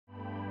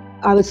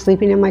I was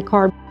sleeping in my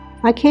car.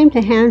 I came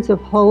to Hands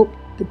of Hope.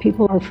 The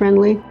people are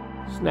friendly.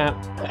 Snap.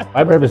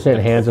 I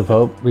represent Hands of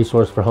Hope,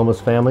 resource for homeless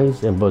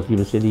families in both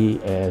Yuba City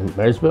and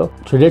Marysville.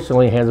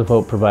 Traditionally, Hands of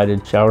Hope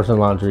provided showers and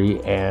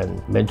laundry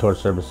and mentor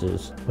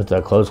services with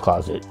a clothes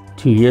closet.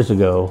 2 years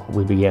ago,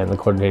 we began the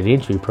coordinated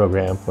entry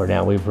program, where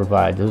now we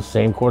provide those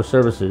same core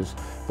services,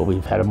 but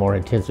we've had a more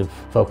intensive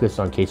focus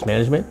on case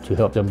management to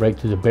help them break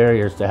through the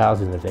barriers to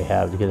housing that they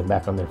have to get them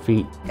back on their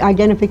feet.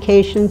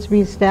 Identifications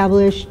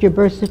reestablished, your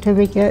birth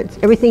certificates,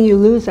 everything you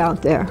lose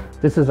out there.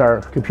 This is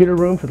our computer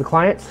room for the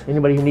clients.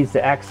 Anybody who needs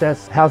to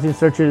access housing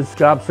searches,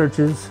 job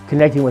searches,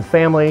 connecting with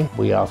family.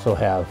 We also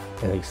have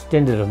an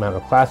extended amount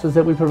of classes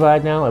that we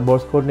provide now at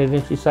both coordinated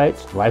entry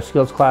sites. Life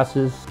skills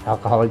classes,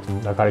 Alcoholics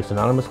and Narcotics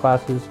Anonymous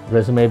classes,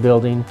 resume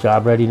building,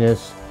 job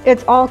readiness.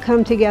 It's all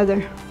come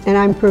together, and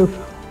I'm proof.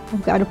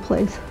 I've got a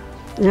place,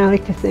 and I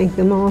like to thank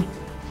them all.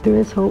 There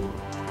is hope.